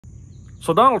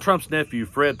So Donald Trump's nephew,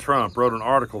 Fred Trump, wrote an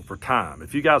article for Time.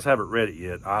 If you guys haven't read it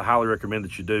yet, I highly recommend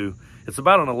that you do. It's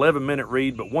about an 11-minute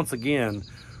read, but once again,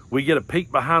 we get a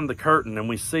peek behind the curtain and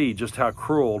we see just how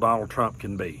cruel Donald Trump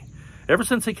can be. Ever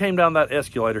since he came down that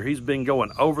escalator, he's been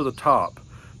going over the top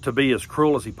to be as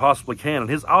cruel as he possibly can, and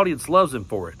his audience loves him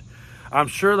for it. I'm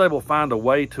sure they will find a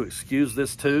way to excuse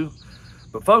this too.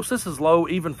 But folks, this is low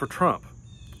even for Trump.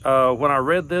 When I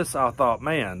read this, I thought,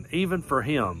 man, even for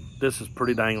him, this is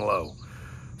pretty dang low.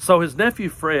 So his nephew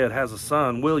Fred has a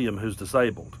son, William, who's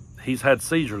disabled. He's had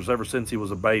seizures ever since he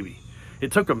was a baby.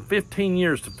 It took him 15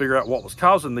 years to figure out what was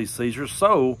causing these seizures,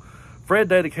 so Fred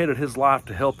dedicated his life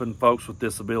to helping folks with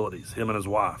disabilities, him and his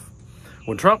wife.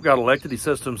 When Trump got elected, he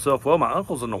says to himself, well, my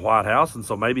uncle's in the White House, and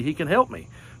so maybe he can help me.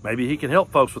 Maybe he can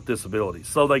help folks with disabilities.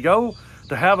 So they go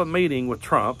to have a meeting with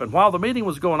Trump, and while the meeting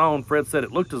was going on, Fred said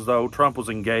it looked as though Trump was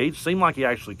engaged, seemed like he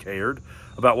actually cared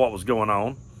about what was going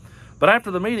on. But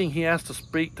after the meeting, he asked to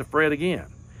speak to Fred again.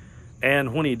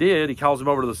 And when he did, he calls him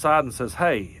over to the side and says,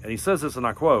 hey, and he says this, and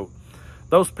I quote,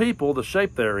 those people, the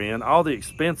shape they're in, all the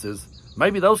expenses,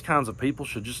 maybe those kinds of people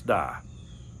should just die.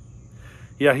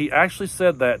 Yeah, he actually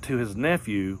said that to his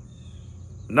nephew,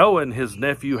 knowing his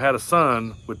nephew had a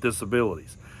son with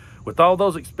disabilities. With all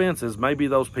those expenses, maybe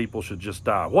those people should just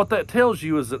die. What that tells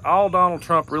you is that all Donald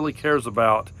Trump really cares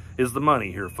about is the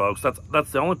money here, folks.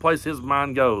 That's the only place his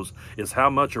mind goes, is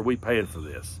how much are we paying for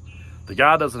this? The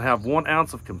guy doesn't have 1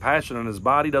 ounce of compassion in his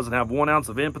body, doesn't have 1 ounce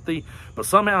of empathy, but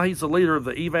somehow he's the leader of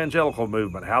the evangelical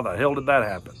movement. How the hell did that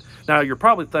happen? Now, you're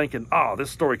probably thinking, oh, this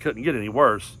story couldn't get any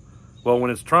worse. Well, when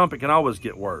it's Trump, it can always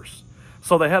get worse.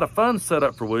 So they had a fund set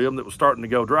up for William that was starting to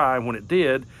go dry, and when it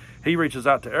did, he reaches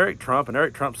out to Eric Trump, and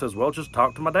Eric Trump says, well, just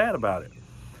talk to my dad about it.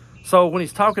 So when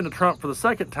he's talking to Trump for the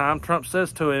second time, Trump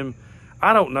says to him,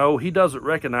 I don't know, he doesn't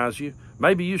recognize you.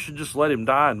 Maybe you should just let him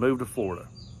die and move to Florida.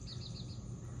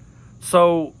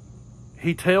 So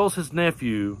he tells his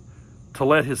nephew to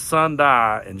let his son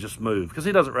die and just move, because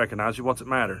he doesn't recognize you. What's it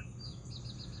matter?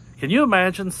 Can you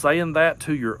imagine saying that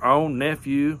to your own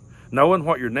nephew, knowing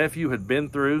what your nephew had been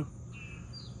through?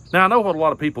 Now, I know what a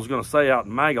lot of people's going to say out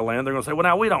in MAGA land. They're going to say, well,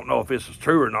 now, we don't know if this is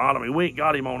true or not. I mean, we ain't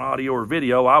got him on audio or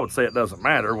video. I would say it doesn't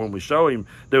matter. When we show him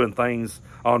doing things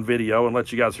on video and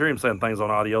let you guys hear him saying things on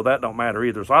audio, that don't matter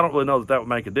either. So I don't really know that that would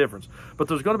make a difference. But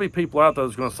there's going to be people out there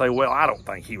that's going to say, well, I don't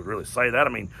think he would really say that. I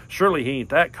mean, surely he ain't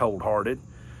that cold-hearted.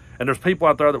 And there's people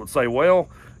out there that would say, well,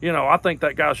 you know, I think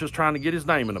that guy's just trying to get his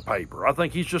name in the paper. I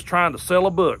think he's just trying to sell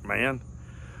a book, man.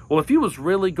 Well, if you was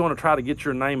really going to try to get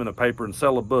your name in the paper and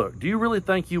sell a book, do you really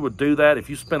think you would do that if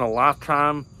you spent a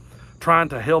lifetime trying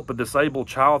to help a disabled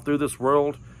child through this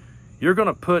world? You're going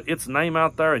to put its name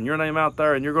out there and your name out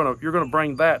there, and you're going to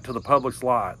bring that to the public's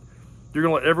light. You're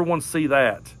going to let everyone see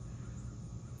that.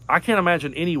 I can't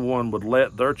imagine anyone would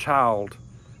let their child's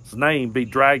name be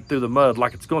dragged through the mud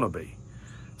like it's going to be.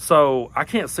 So I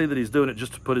can't see that he's doing it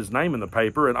just to put his name in the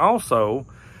paper. And also,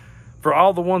 for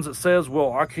all the ones that says,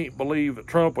 well, I can't believe that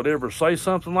Trump would ever say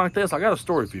something like this, I got a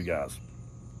story for you guys.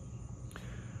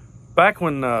 Back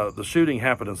when the shooting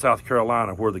happened in South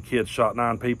Carolina, where the kids shot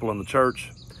 9 people in the church,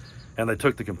 and they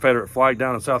took the Confederate flag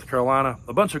down in South Carolina,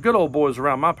 a bunch of good old boys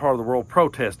around my part of the world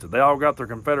protested. They all got their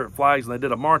Confederate flags, and they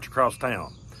did a march across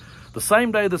town. The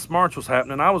same day this march was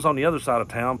happening, I was on the other side of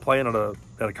town playing at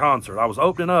a concert. I was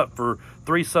opening up for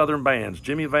 3 Southern bands,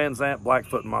 Jimmy Van Zant,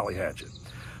 Blackfoot, and Molly Hatchet.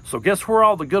 So guess where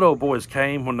all the good old boys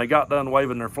came when they got done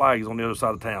waving their flags on the other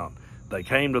side of town? They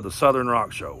came to the Southern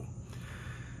Rock Show.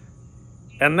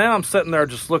 And now I'm sitting there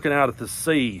just looking out at this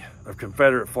sea of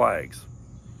Confederate flags.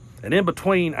 And in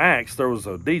between acts, there was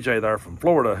a DJ there from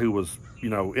Florida who was, you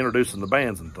know, introducing the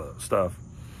bands and stuff.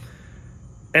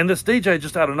 And this DJ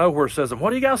just out of nowhere says,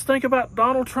 what do you guys think about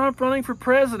Donald Trump running for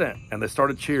president? And they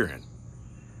started cheering.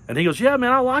 And he goes, yeah,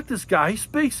 man, I like this guy. He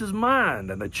speaks his mind.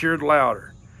 And they cheered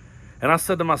louder. And I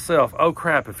said to myself, oh,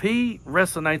 crap, if he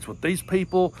resonates with these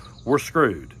people, we're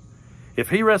screwed. If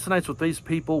he resonates with these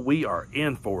people, we are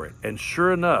in for it. And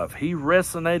sure enough, he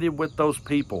resonated with those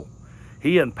people.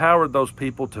 He empowered those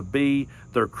people to be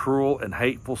their cruel and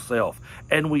hateful self.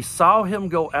 And we saw him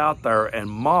go out there and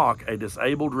mock a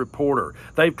disabled reporter.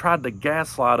 They've tried to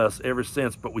gaslight us ever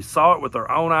since, but we saw it with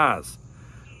our own eyes.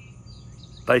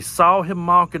 They saw him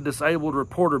mock a disabled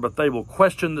reporter, but they will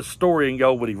question the story and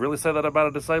go, would he really say that about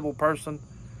a disabled person?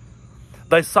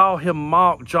 They saw him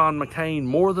mock John McCain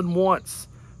more than once,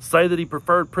 say that he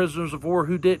preferred prisoners of war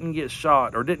who didn't get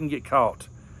shot or didn't get caught.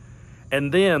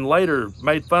 And then later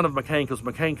made fun of McCain because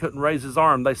McCain couldn't raise his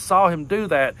arm. They saw him do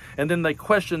that, and then they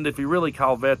questioned if he really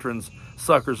called veterans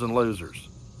suckers and losers.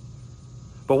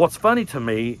 But what's funny to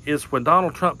me is when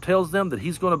Donald Trump tells them that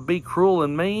he's going to be cruel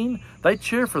and mean, they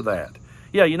cheer for that.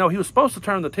 Yeah, you know, he was supposed to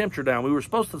turn the temperature down. We were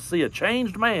supposed to see a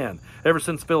changed man ever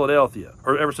since Philadelphia,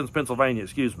 or ever since Pennsylvania,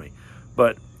 excuse me.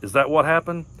 But is that what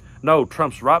happened? No,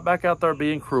 Trump's right back out there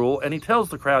being cruel, and he tells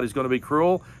the crowd he's going to be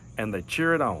cruel, and they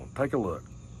cheer it on. Take a look.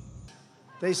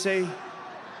 They say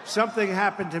something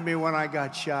happened to me when I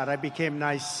got shot. I became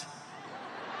nice.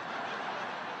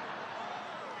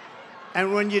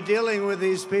 And when you're dealing with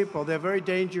these people, they're very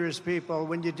dangerous people.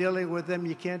 When you're dealing with them,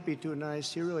 you can't be too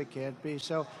nice. You really can't be.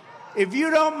 So if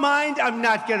you don't mind, I'm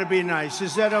not going to be nice.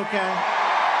 Is that okay?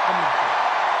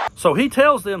 So he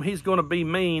tells them he's going to be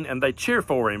mean, and they cheer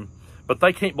for him, but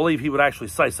they can't believe he would actually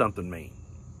say something mean.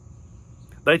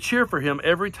 They cheer for him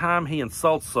every time he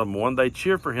insults someone. They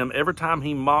cheer for him every time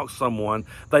he mocks someone.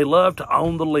 They love to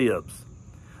own the libs.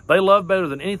 They love better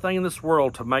than anything in this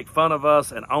world to make fun of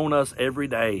us and own us every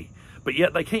day. But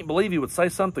yet they can't believe he would say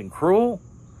something cruel.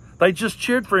 They just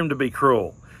cheered for him to be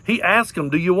cruel. He asked them,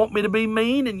 do you want me to be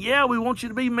mean? And yeah, we want you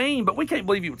to be mean, but we can't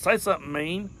believe he would say something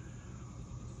mean.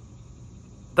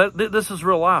 This is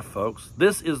real life, folks.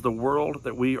 This is the world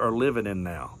that we are living in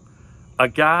now. A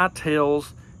guy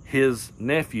tells his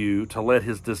nephew to let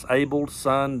his disabled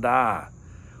son die.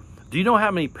 Do you know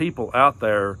how many people out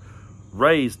there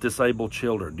raise disabled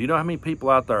children? Do you know how many people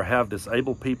out there have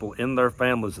disabled people in their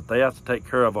families that they have to take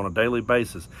care of on a daily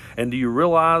basis? And do you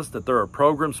realize that there are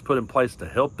programs put in place to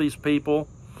help these people?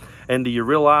 And do you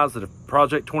realize that if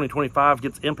Project 2025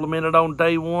 gets implemented on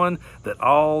day one, that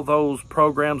all those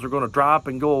programs are going to drop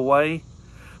and go away?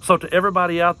 So to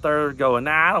everybody out there going,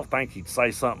 nah, I don't think he'd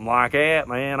say something like that,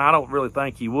 man. I don't really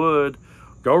think he would.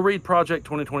 Go read Project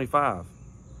 2025.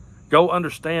 Go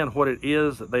understand what it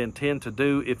is that they intend to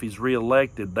do if he's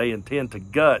reelected. They intend to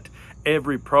gut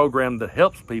every program that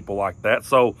helps people like that.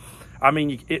 So, I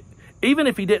mean, even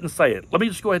if he didn't say it, let me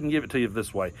just go ahead and give it to you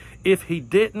this way. If he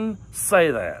didn't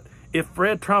say that, if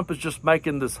Fred Trump is just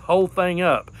making this whole thing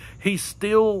up, he's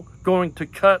still going to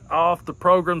cut off the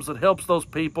programs that helps those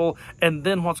people, and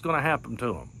then what's going to happen to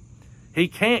them? He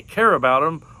can't care about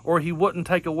them, or he wouldn't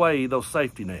take away those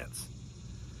safety nets.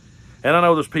 And I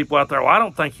know there's people out there, well, I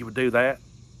don't think he would do that.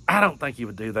 I don't think he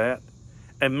would do that.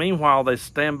 And meanwhile, they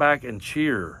stand back and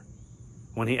cheer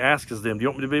when he asks them, do you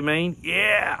want me to be mean?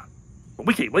 Yeah. But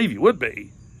we can't believe you would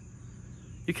be.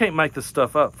 You can't make this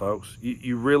stuff up, folks.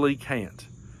 You really can't.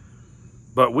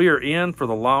 But we are in for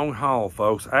the long haul,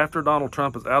 folks. After Donald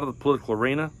Trump is out of the political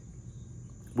arena,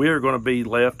 we are going to be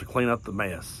left to clean up the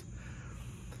mess.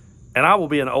 And I will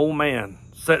be an old man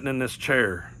sitting in this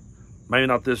chair. Maybe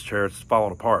not this chair, it's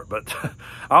falling apart, but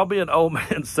I'll be an old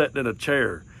man sitting in a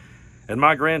chair. And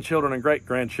my grandchildren and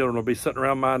great-grandchildren will be sitting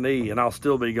around my knee, and I'll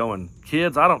still be going,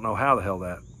 kids, I don't know how the hell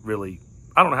that really,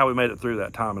 I don't know how we made it through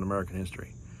that time in American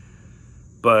history.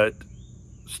 But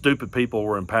stupid people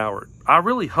were empowered. I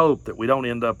really hope that we don't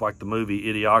end up like the movie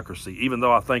Idiocracy, even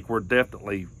though I think we're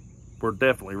definitely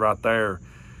right there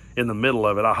in the middle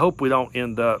of it. I hope we don't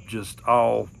end up just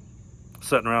all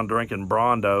sitting around drinking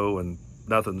Brando and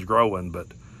nothing's growing, but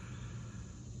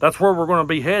that's where we're going to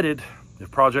be headed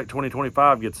if Project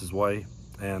 2025 gets his way.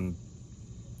 And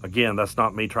again, that's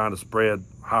not me trying to spread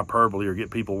hyperbole or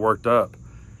get people worked up.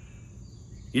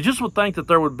 You just would think that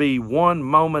there would be one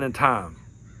moment in time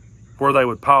where they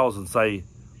would pause and say,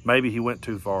 maybe he went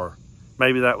too far.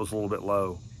 Maybe that was a little bit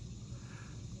low.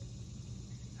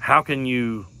 How can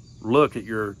you look at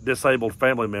your disabled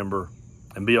family member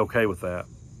and be okay with that?